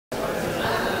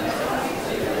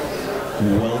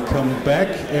Welcome back,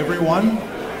 everyone.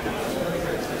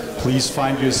 Please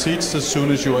find your seats as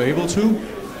soon as you are able to.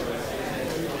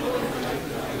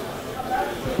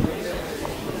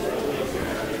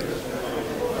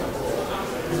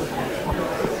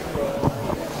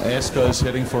 Asger is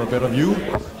heading for a better view.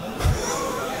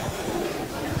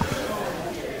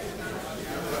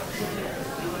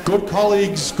 Good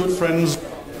colleagues, good friends,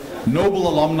 noble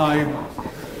alumni,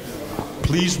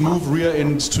 please move rear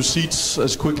ends to seats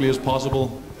as quickly as possible.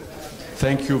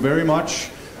 Thank you very much.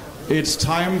 It's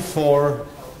time for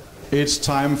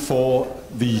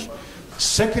the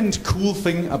second cool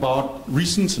thing about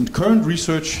recent and current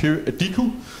research here at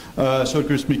DIKU. So it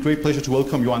gives me great pleasure to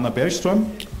welcome Joanna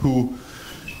Bergström, who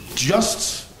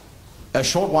just a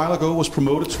short while ago was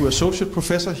promoted to associate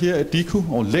professor here at DIKU,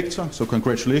 or lektor, so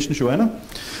congratulations, Joanna.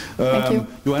 Thank you.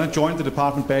 Joanna joined the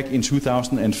department back in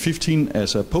 2015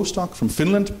 as a postdoc from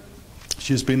Finland.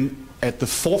 She has been at the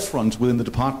forefront within the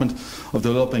department of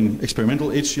developing experimental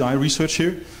HCI research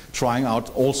here, trying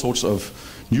out all sorts of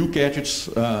new gadgets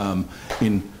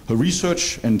in her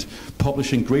research and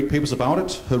publishing great papers about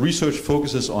it. Her research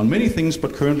focuses on many things,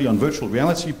 but currently on virtual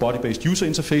reality, body-based user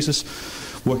interfaces,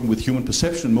 working with human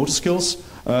perception and motor skills.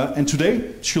 And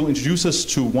today she'll introduce us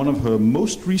to one of her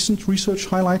most recent research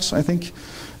highlights, I think,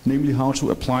 namely how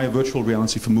to apply virtual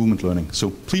reality for movement learning.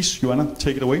 So please, Joanna,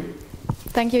 take it away.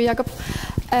 Thank you, Jakob.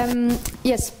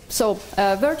 Yes, so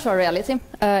virtual reality,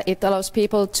 it allows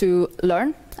people to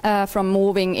learn from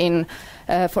moving in,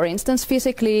 for instance,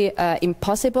 physically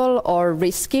impossible or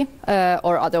risky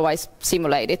or otherwise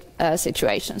simulated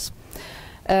situations.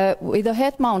 With a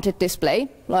head-mounted display,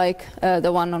 like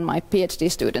the one on my PhD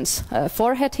student's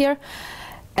forehead here,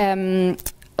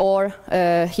 or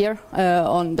here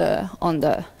on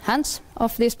the hands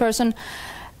of this person,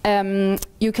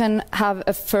 you can have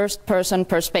a first-person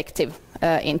perspective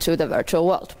into the virtual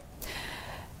world.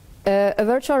 A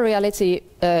virtual reality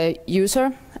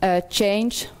user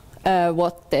change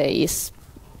what they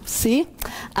see,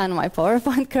 and my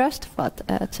PowerPoint crashed, but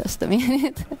just a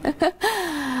minute.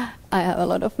 I have a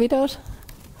lot of videos.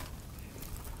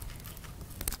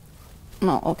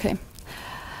 No, okay.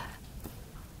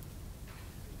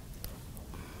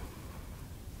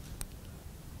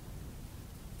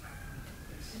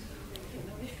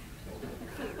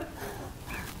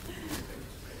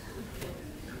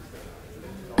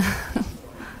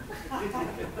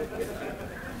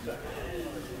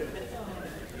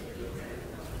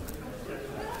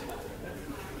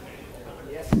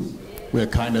 We're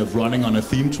kind of running on a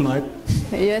theme tonight.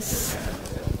 Yes.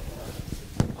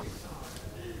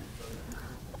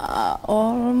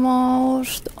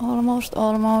 Almost.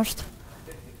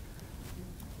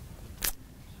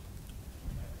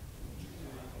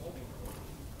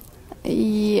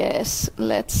 Yes,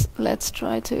 let's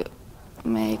try to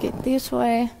make it this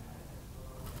way.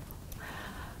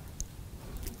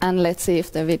 And let's see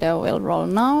if the video will roll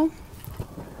now.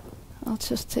 I'll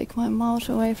just take my mouse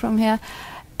away from here.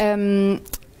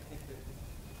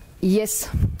 Yes,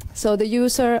 so the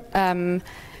user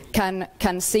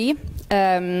can see.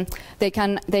 They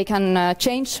can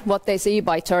change what they see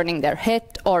by turning their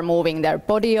head or moving their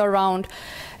body around.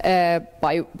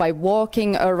 By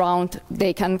walking around,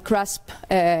 they can grasp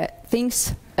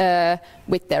things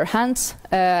with their hands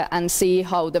and see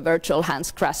how the virtual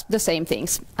hands grasp the same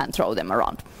things and throw them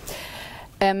around.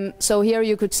 So here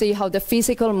you could see how the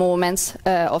physical movements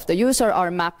of the user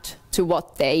are mapped to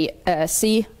what they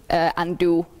see and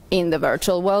do in the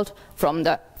virtual world from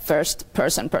the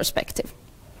first-person perspective.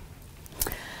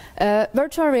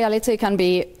 Virtual reality can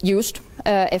be used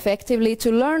effectively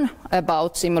to learn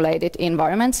about simulated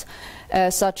environments,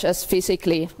 such as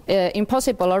physically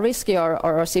impossible or risky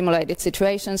or simulated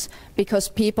situations, because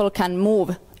people can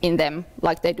move in them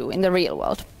like they do in the real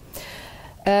world.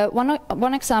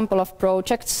 One example of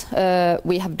projects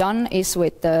we have done is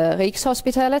with the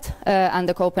Rikshospitalet and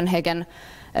the Copenhagen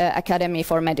Academy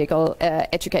for Medical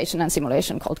Education and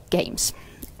Simulation called GAMES.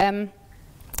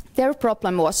 Their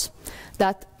problem was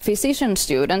that physician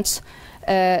students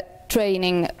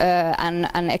training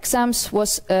and exams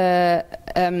was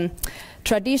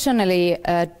traditionally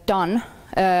done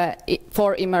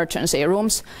for emergency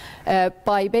rooms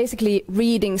by basically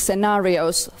reading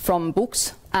scenarios from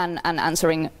books and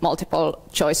answering multiple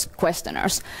choice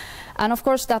questionnaires. And of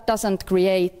course that doesn't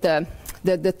create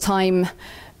the time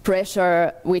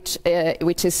pressure which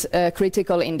is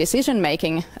critical in decision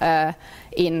making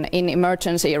in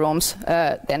emergency rooms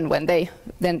then when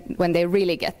they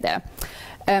really get there.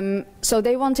 So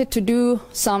they wanted to do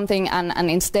something, and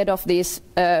instead of these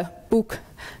book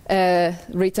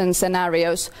written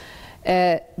scenarios,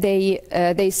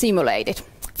 they simulated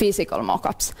physical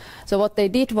mock-ups. So what they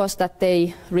did was that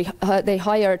they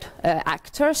hired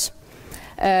actors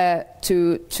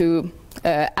to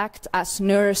act as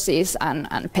nurses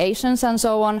and patients and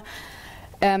so on.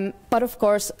 But of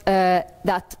course,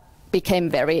 that became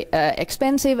very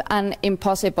expensive and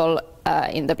impossible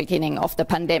in the beginning of the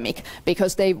pandemic,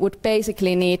 because they would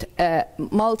basically need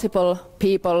multiple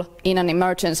people in an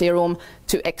emergency room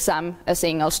to examine a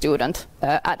single student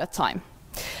at a time.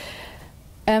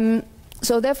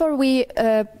 So therefore we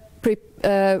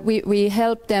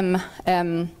helped them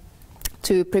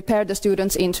to prepare the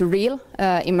students into real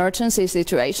emergency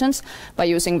situations by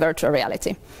using virtual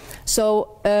reality.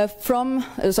 So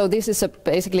this is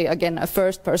basically again a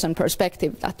first-person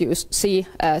perspective that you see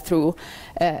through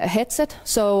a headset.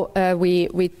 So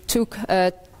we took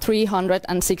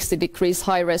 360 degrees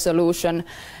high resolution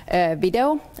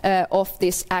video of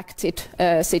this acted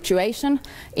situation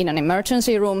in an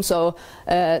emergency room. So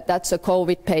that's a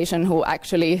COVID patient who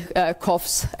actually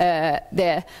coughs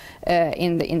there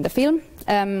in the film.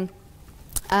 And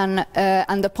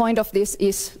the point of this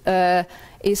is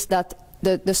that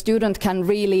the student can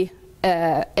really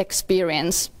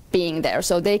experience being there.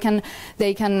 So they can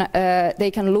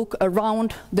look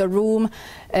around the room.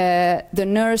 The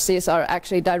nurses are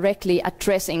actually directly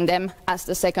addressing them as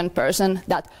the second person,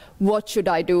 that what should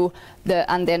I do,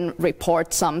 and then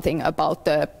report something about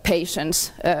the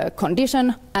patient's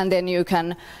condition, and then you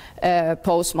can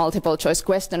pose multiple choice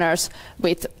questionnaires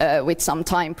with some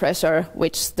time pressure,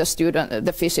 which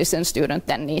the physician student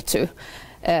then need to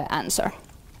answer.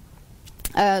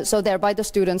 So thereby the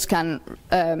students can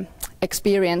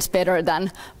experience better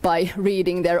than by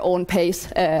reading their own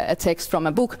pace a text from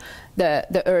a book,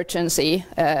 the urgency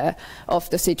of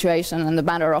the situation and the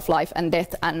matter of life and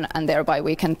death, and thereby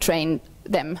we can train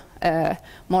them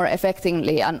more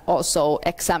effectively and also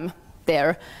examine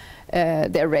their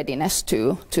readiness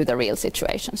to the real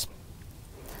situations.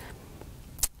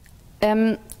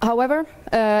 However,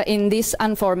 in this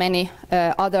and for many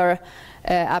other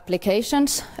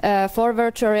applications for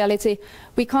virtual reality,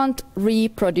 we can't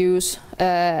reproduce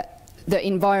the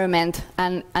environment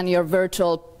and your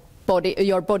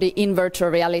body in virtual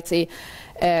reality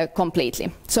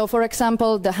completely. So for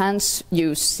example, the hands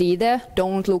you see there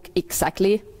don't look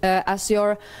exactly as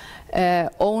your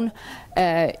own.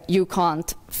 You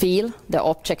can't feel the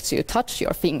objects you touch,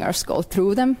 your fingers go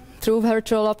through them, through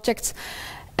virtual objects.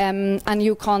 And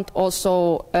you can't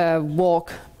also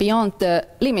walk beyond the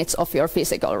limits of your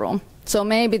physical room. So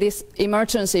maybe this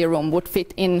emergency room would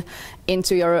fit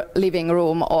into your living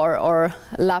room or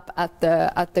lab at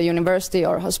the university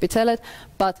or hospital,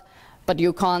 but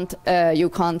you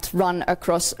can't run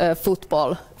across a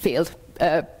football field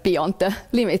beyond the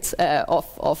limits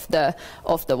of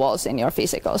the walls in your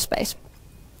physical space.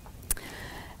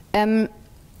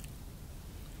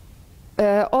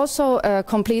 Also,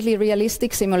 completely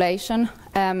realistic simulation,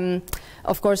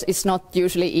 of course, is not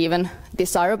usually even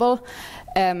desirable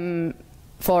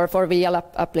for VR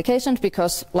applications,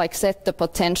 because, like said, the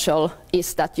potential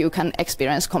is that you can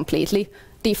experience completely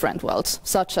different worlds,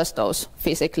 such as those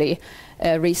physically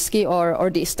risky or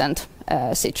distant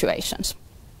situations.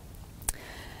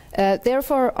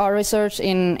 Therefore, our research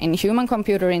in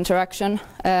human-computer interaction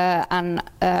and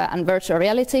virtual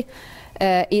reality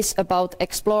is about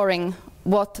exploring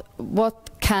what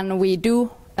can we do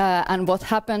and what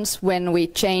happens when we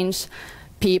change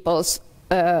people's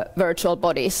virtual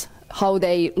bodies, how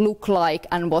they look like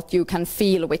and what you can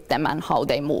feel with them and how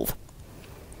they move.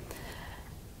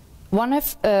 One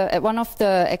of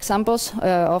the examples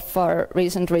of our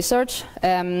recent research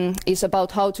is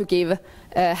about how to give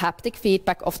haptic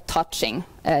feedback of touching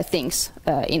things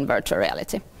in virtual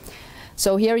reality.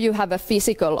 So here you have a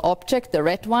physical object, the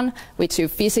red one, which you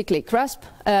physically grasp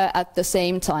at the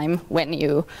same time when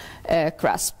you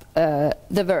grasp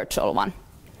the virtual one.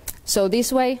 So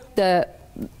this way, the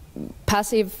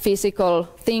passive physical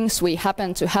things we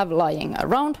happen to have lying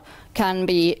around can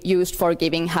be used for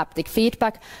giving haptic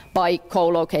feedback by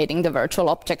co-locating the virtual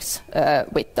objects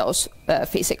with those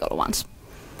physical ones.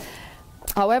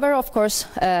 However, of course,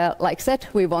 like said,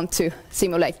 we want to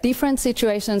simulate different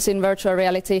situations in virtual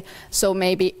reality, so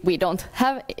maybe we don't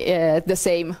have the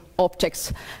same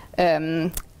objects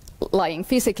lying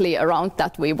physically around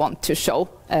that we want to show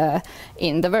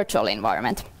in the virtual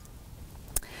environment.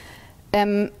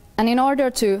 And in order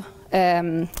to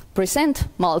present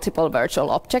multiple virtual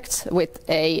objects with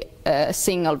a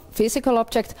single physical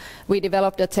object, we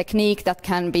developed a technique that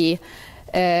can be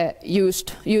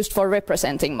used for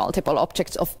representing multiple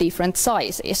objects of different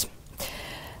sizes.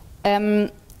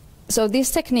 So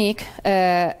this technique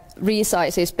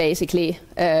resizes basically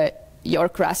your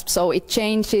grasp. So it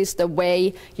changes the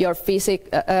way your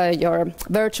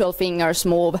virtual fingers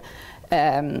move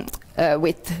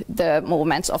with the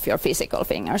movements of your physical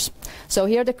fingers. So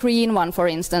here the green one, for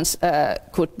instance,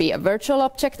 could be a virtual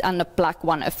object, and the black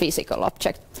one a physical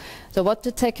object. So what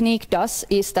the technique does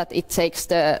is that it takes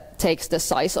the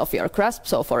size of your grasp,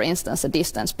 so for instance the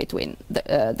distance between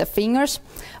the fingers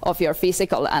of your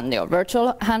physical and your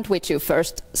virtual hand, which you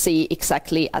first see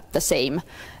exactly at the same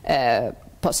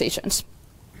positions.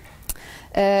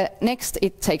 Next,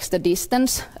 it takes the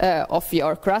distance of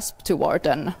your grasp toward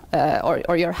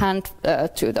or your hand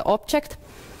to the object,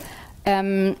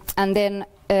 and then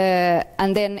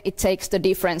it takes the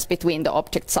difference between the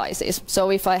object sizes. So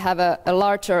if I have a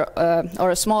larger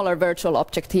or a smaller virtual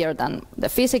object here than the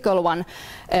physical one,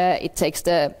 it takes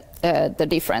the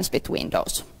difference between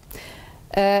those.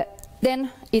 Then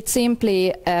it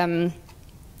simply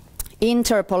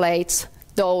interpolates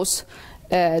those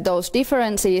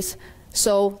differences,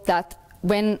 so that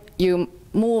when you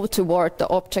move toward the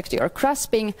object you're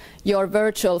grasping, your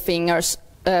virtual fingers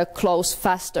close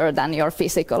faster than your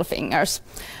physical fingers,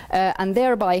 and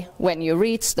thereby when you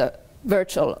reach the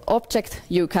virtual object,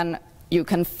 you can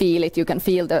feel it, you can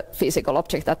feel the physical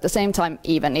object at the same time,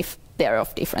 even if they're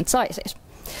of different sizes.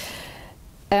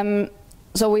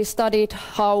 So we studied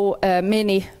how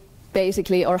many,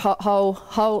 basically, or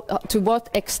how to what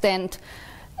extent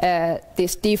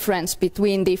this difference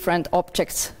between different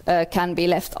objects can be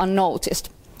left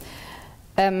unnoticed.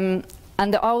 And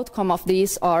the outcome of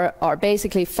these are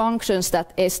basically functions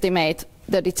that estimate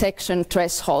the detection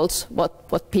thresholds,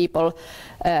 what people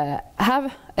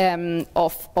have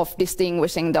of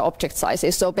distinguishing the object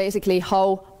sizes. So basically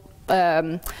how,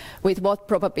 with what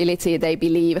probability they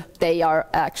believe they are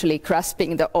actually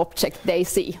grasping the object they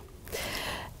see.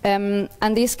 And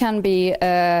this can be,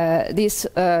 these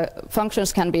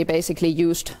functions can be basically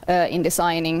used in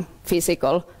designing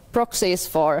physical proxies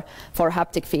for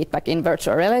haptic feedback in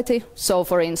virtual reality. So,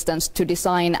 for instance, to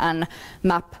design and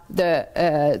map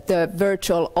the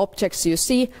virtual objects you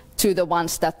see to the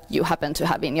ones that you happen to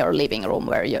have in your living room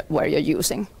where you're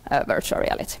using virtual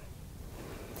reality.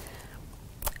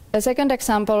 A second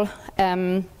example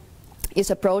is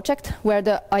a project where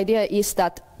the idea is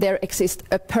that there exists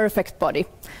a perfect body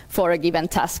for a given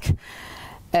task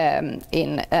in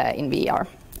VR.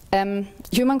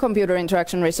 Human-computer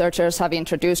interaction researchers have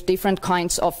introduced different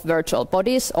kinds of virtual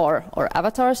bodies or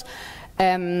avatars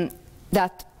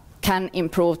that can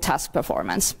improve task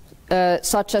performance,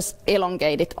 such as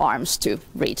elongated arms to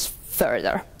reach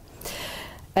further.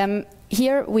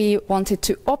 Here we wanted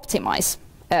to optimize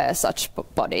such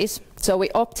bodies. So we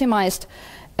optimized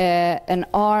an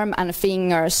arm and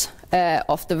fingers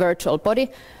of the virtual body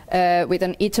with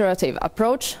an iterative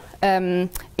approach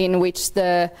in which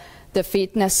the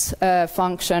fitness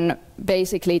function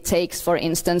basically takes, for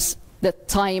instance, the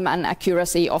time and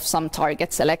accuracy of some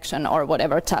target selection or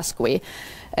whatever task we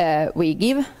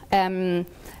give, and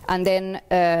then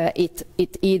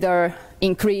it either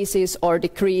increases or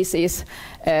decreases,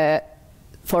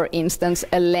 for instance,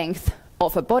 a length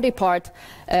of a body part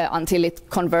until it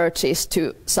converges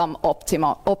to some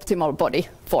optimal body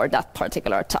for that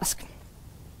particular task.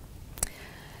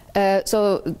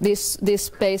 So this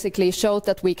basically showed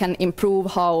that we can improve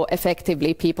how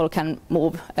effectively people can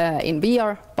move in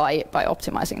VR by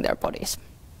optimizing their bodies.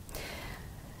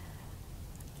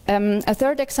 A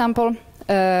third example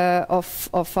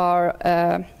of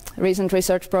our recent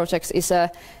research projects is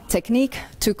a technique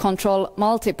to control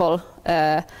multiple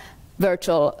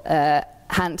virtual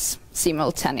hands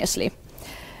simultaneously.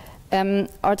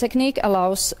 Our technique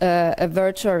allows a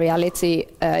virtual reality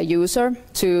user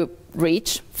to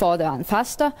reach farther and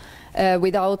faster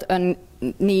without a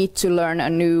need to learn a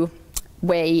new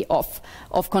way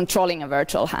of controlling a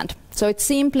virtual hand. So it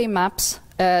simply maps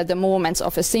the movements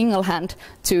of a single hand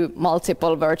to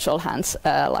multiple virtual hands,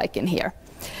 like in here.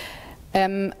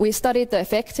 We studied the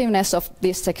effectiveness of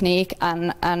this technique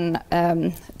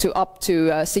to up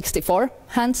to 64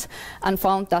 hands, and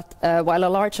found that while a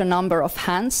larger number of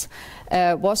hands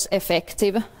was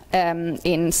effective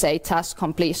in, say, task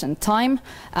completion time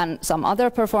and some other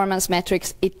performance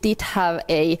metrics, it did have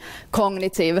a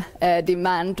cognitive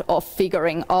demand of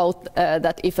figuring out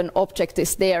that if an object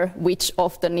is there, which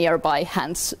of the nearby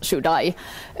hands should I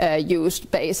use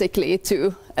basically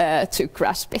to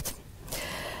grasp it.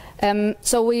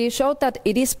 So we showed that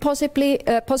it is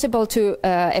possible to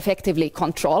effectively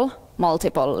control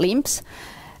multiple limbs,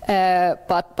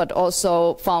 but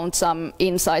also found some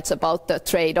insights about the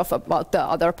trade-off, about the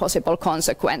other possible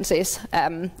consequences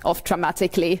of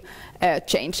dramatically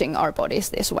changing our bodies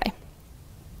this way.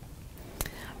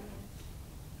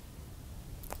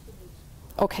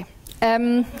 Okay.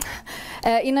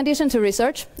 In addition to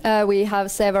research, we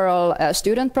have several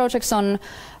student projects on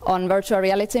virtual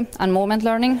reality and movement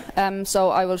learning. So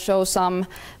I will show some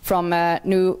from a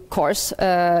new course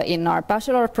in our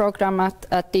bachelor program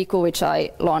at DIKU, which I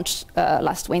launched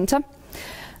last winter.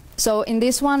 So in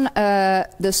this one,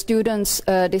 the students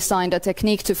designed a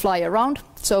technique to fly around.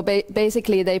 So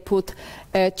basically they put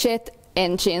jet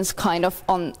engines kind of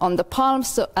on the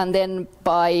palms, and then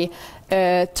by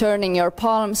turning your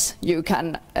palms, you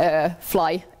can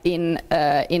fly in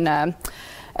the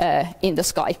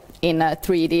sky in a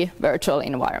 3D virtual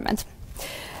environment.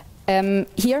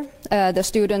 Here, the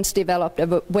students developed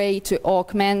a way to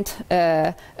augment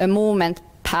a movement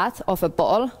path of a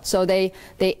ball. So they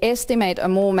estimate a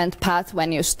movement path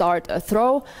when you start a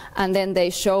throw, and then they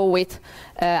show it.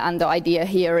 And the idea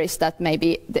here is that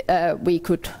maybe we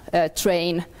could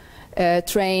train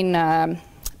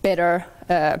better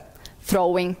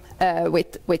throwing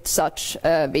with such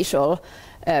visual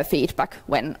feedback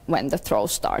when the throw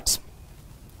starts.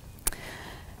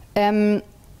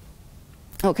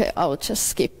 Okay, I'll just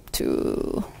skip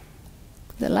to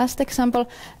the last example.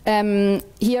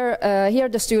 Here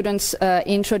the students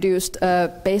introduced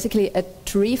basically a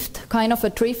drift, kind of a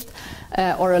drift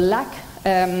or a lag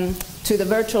to the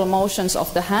virtual motions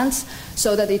of the hands,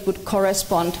 so that it would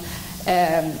correspond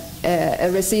a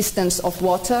resistance of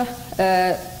water,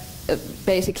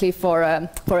 basically for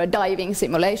a diving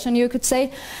simulation, you could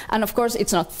say. And of course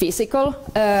it's not physical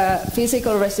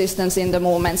resistance in the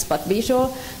movements, but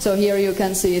visual. So here you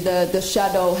can see the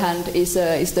shadow hand is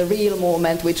the real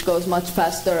movement, which goes much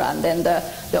faster, and then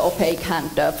the opaque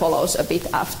hand follows a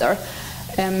bit after.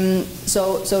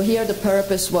 So here the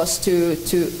purpose was to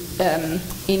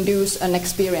induce an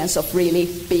experience of really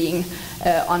being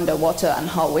underwater and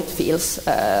how it feels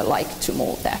like to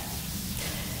move there.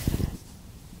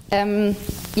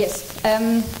 Yes.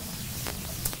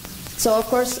 So of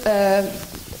course,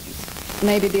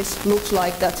 maybe this looks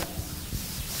like that.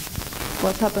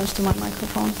 What happens to my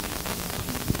microphone?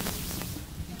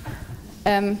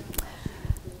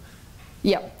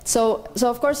 Yeah. So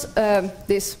of course,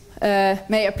 this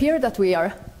may appear that we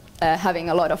are having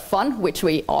a lot of fun, which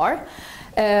we are.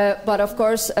 But of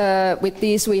course, with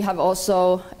these we have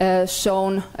also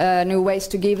shown new ways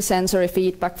to give sensory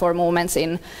feedback for movements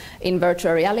in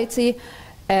virtual reality.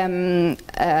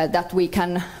 That we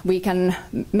can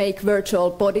make virtual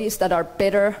bodies that are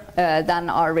better than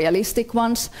our realistic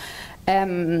ones,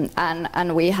 and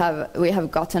we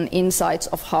have gotten insights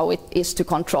of how it is to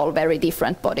control very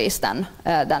different bodies than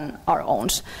our own.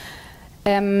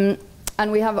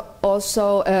 And we have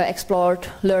also explored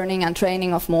learning and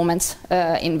training of movements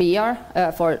in VR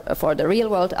for the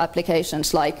real-world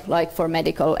applications, like for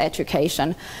medical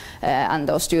education and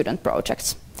those student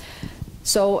projects.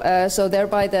 So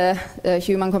thereby the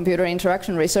human-computer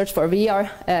interaction research for VR,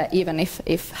 even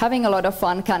if having a lot of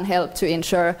fun, can help to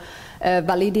ensure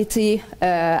validity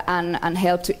and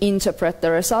help to interpret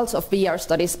the results of VR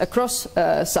studies across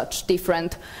such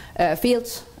different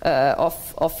fields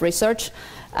of research.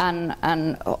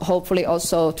 And hopefully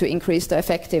also to increase the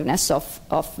effectiveness of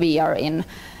VR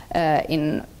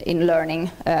in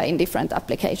learning in different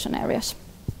application areas.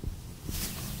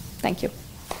 Thank you.